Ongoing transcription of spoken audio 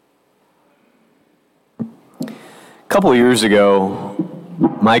couple of years ago,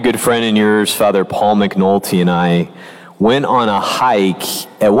 my good friend and yours, Father Paul McNulty, and I went on a hike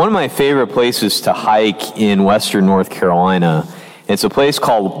at one of my favorite places to hike in western North Carolina. It's a place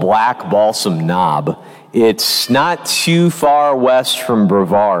called Black Balsam Knob. It's not too far west from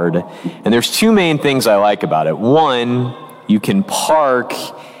Brevard, and there's two main things I like about it. One, you can park,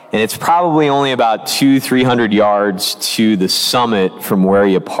 and it's probably only about 200-300 yards to the summit from where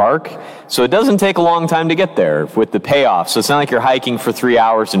you park. So it doesn't take a long time to get there with the payoff. So it's not like you're hiking for 3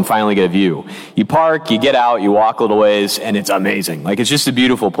 hours and finally get a view. You park, you get out, you walk a little ways, and it's amazing. Like, it's just a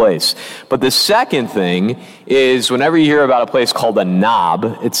beautiful place. But the second thing is whenever you hear about a place called a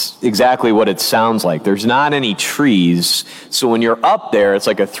knob, it's exactly what it sounds like. There's not any trees. So when you're up there, it's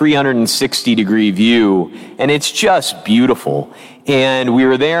like a 360-degree view, and it's just beautiful. And we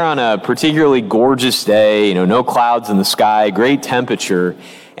were there on a particularly gorgeous day, no clouds in the sky, great temperature.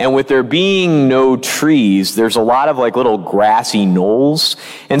 And with there being no trees, there's a lot of like little grassy knolls.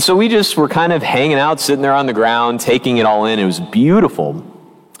 And so we just were kind of hanging out, sitting there on the ground, taking it all in. It was beautiful.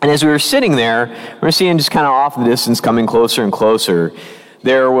 And as we were sitting there, we were seeing just kind of off in the distance, coming closer and closer.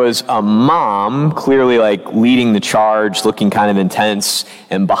 There was a mom clearly like leading the charge, looking kind of intense.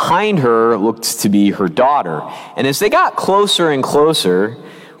 And behind her looked to be her daughter. And as they got closer and closer,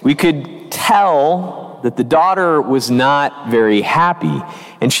 we could tell that the daughter was not very happy.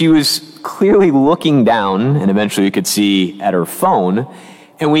 And she was clearly looking down, and eventually you could see at her phone.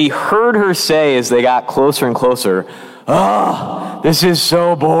 And we heard her say as they got closer and closer, "Oh, this is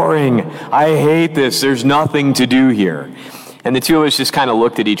so boring. I hate this. There's nothing to do here." And the two of us just kind of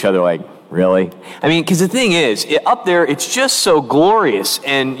looked at each other like, really? I mean, because the thing is, up there, it's just so glorious.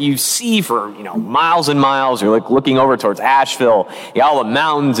 And you see for, miles and miles. You're like looking over towards Asheville, all the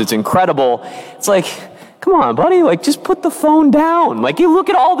mountains. It's incredible. It's like, come on, buddy, like just put the phone down. Like, you look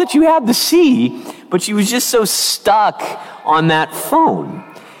at all that you have to see, but she was just so stuck on that phone.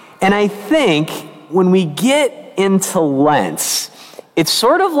 And I think when we get into Lent, it's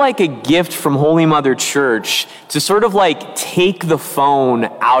sort of like a gift from Holy Mother Church to sort of like take the phone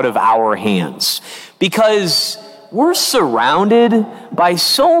out of our hands, because we're surrounded by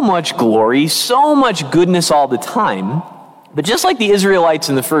so much glory, so much goodness all the time. But just like the Israelites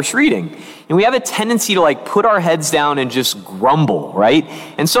in the first reading, and we have a tendency to like put our heads down and just grumble, right?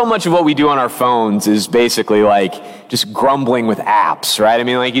 And so much of what we do on our phones is basically like just grumbling with apps, right? I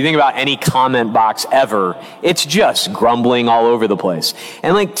mean, like you think about any comment box ever, it's just grumbling all over the place.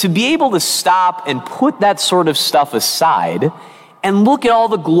 And like to be able to stop and put that sort of stuff aside and look at all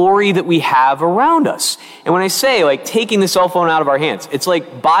the glory that we have around us. And when I say like taking the cell phone out of our hands, it's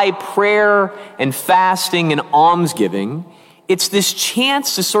like by prayer and fasting and almsgiving, it's this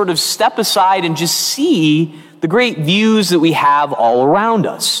chance to sort of step aside and just see the great views that we have all around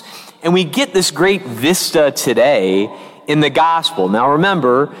us. And we get this great vista today in the gospel. Now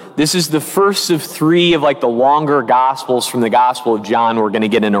remember, this is the first of three of like the longer gospels from the Gospel of John we're going to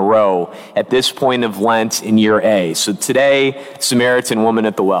get in a row at this point of Lent in year A. So today, Samaritan woman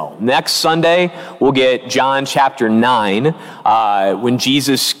at the well. Next Sunday, we'll get John chapter 9, when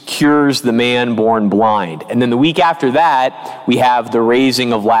Jesus cures the man born blind. And then the week after that, we have the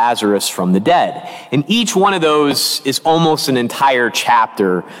raising of Lazarus from the dead. And each one of those is almost an entire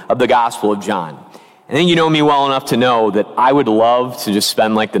chapter of the Gospel of John. I think you know me well enough to know that I would love to just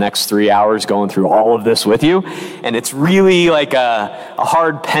spend like the next 3 hours going through all of this with you. And it's really like a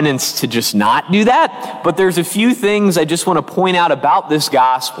hard penance to just not do that. But there's a few things I just want to point out about this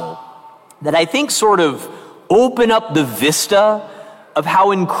gospel that I think sort of open up the vista of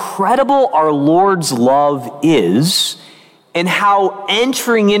how incredible our Lord's love is, and how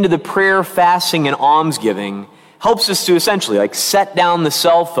entering into the prayer, fasting, and almsgiving helps us to essentially like set down the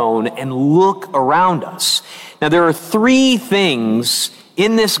cell phone and look around us. Now, there are three things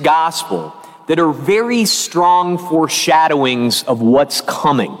in this gospel that are very strong foreshadowings of what's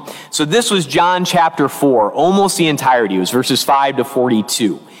coming. So this was John chapter 4, almost the entirety. It was verses 5 to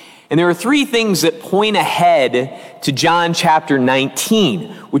 42. And there are three things that point ahead to John chapter 19,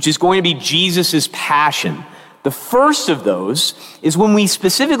 which is going to be Jesus' passion. The first of those is when we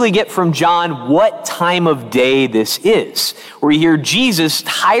specifically get from John what time of day this is, where we hear Jesus,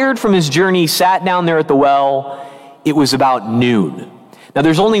 tired from his journey, sat down there at the well. It was about noon. Now,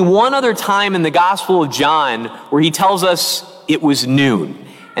 there's only one other time in the Gospel of John where he tells us it was noon.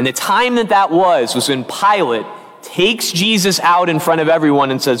 And the time that was when Pilate takes Jesus out in front of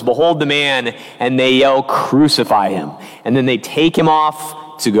everyone and says, "Behold the man," and they yell, "Crucify him." And then they take him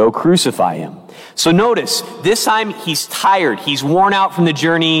off to go crucify him. So notice, this time he's tired. He's worn out from the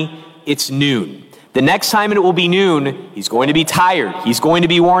journey. It's noon. The next time it will be noon, he's going to be tired. He's going to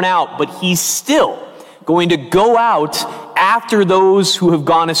be worn out, but he's still going to go out after those who have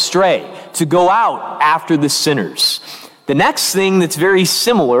gone astray, to go out after the sinners. The next thing that's very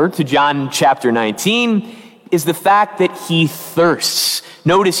similar to John chapter 19 is the fact that he thirsts.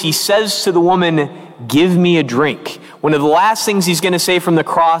 Notice he says to the woman, "Give me a drink." One of the last things he's going to say from the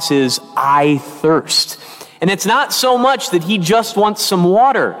cross is, "I thirst." And it's not so much that he just wants some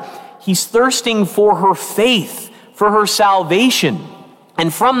water. He's thirsting for her faith, for her salvation.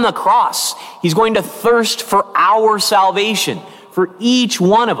 And from the cross, he's going to thirst for our salvation, for each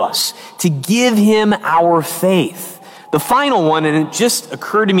one of us, to give him our faith. The final one, and it just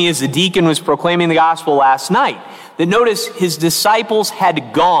occurred to me as the deacon was proclaiming the gospel last night, that notice his disciples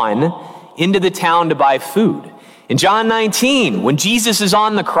had gone into the town to buy food. In John 19, when Jesus is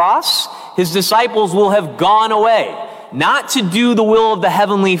on the cross, his disciples will have gone away, not to do the will of the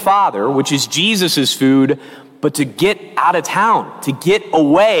Heavenly Father, which is Jesus' food, but to get out of town, to get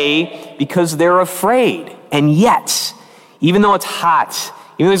away because they're afraid. And yet, even though it's hot,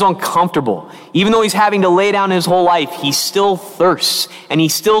 even though he's uncomfortable, even though he's having to lay down his whole life, he still thirsts and he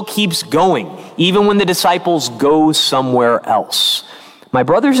still keeps going, even when the disciples go somewhere else. My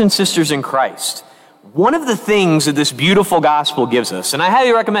brothers and sisters in Christ, one of the things that this beautiful gospel gives us, and I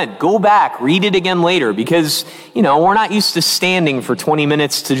highly recommend, go back, read it again later, because, we're not used to standing for 20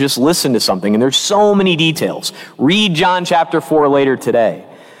 minutes to just listen to something, and there's so many details. Read John chapter 4 later today.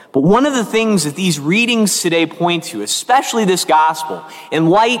 But one of the things that these readings today point to, especially this gospel, in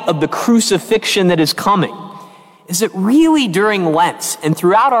light of the crucifixion that is coming, is that really during Lent and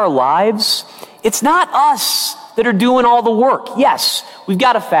throughout our lives, it's not us that are doing all the work. Yes, we've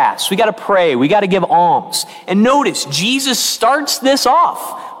got to fast, we got to pray, we got to give alms. And notice, Jesus starts this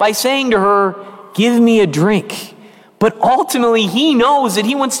off by saying to her, "Give me a drink." But ultimately, he knows that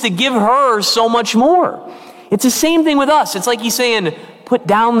he wants to give her so much more. It's the same thing with us. It's like he's saying, put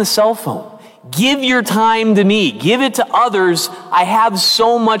down the cell phone. Give your time to me. Give it to others. I have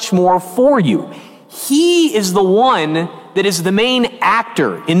so much more for you. He is the one that is the main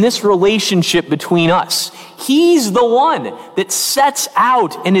actor in this relationship between us. He's the one that sets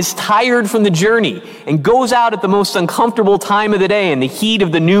out and is tired from the journey and goes out at the most uncomfortable time of the day in the heat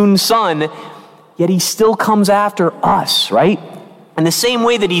of the noon sun, yet he still comes after us, right? In the same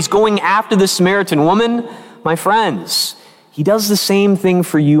way that he's going after the Samaritan woman, my friends, he does the same thing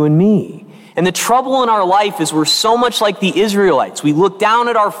for you and me. And the trouble in our life is we're so much like the Israelites. We look down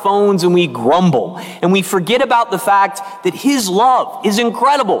at our phones and we grumble. And we forget about the fact that his love is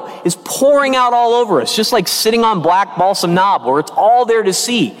incredible, is pouring out all over us, just like sitting on black balsam knob, where it's all there to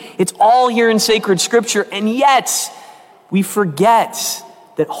see. It's all here in sacred scripture. And yet, we forget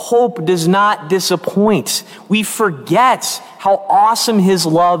that hope does not disappoint. We forget how awesome his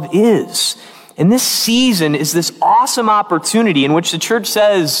love is. And this season is this awesome opportunity in which the church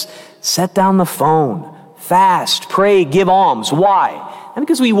says, set down the phone, fast, pray, give alms. Why? Not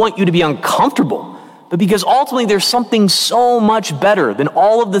because we want you to be uncomfortable, but because ultimately there's something so much better than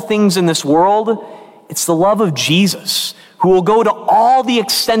all of the things in this world. It's the love of Jesus, who will go to all the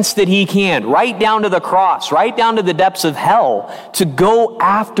extents that he can, right down to the cross, right down to the depths of hell, to go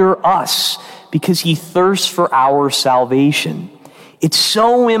after us because he thirsts for our salvation. It's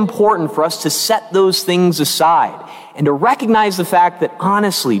so important for us to set those things aside and to recognize the fact that,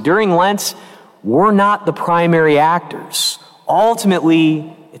 honestly, during Lent, we're not the primary actors.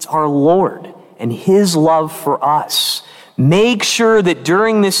 Ultimately, it's our Lord and his love for us. Make sure that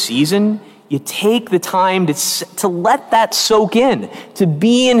during this season, you take the time to let that soak in, to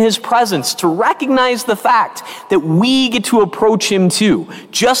be in his presence, to recognize the fact that we get to approach him too,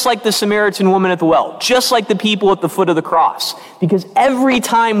 just like the Samaritan woman at the well, just like the people at the foot of the cross. Because every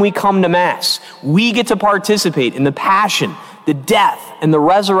time we come to Mass, we get to participate in the passion, the death, and the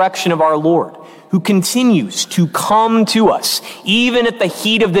resurrection of our Lord, who continues to come to us, even at the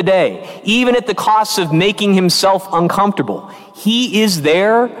heat of the day, even at the cost of making himself uncomfortable. He is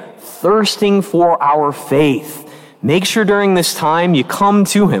there thirsting for our faith. Make sure during this time you come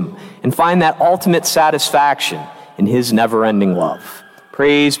to him and find that ultimate satisfaction in his never-ending love.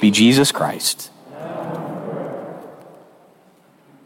 Praise be Jesus Christ.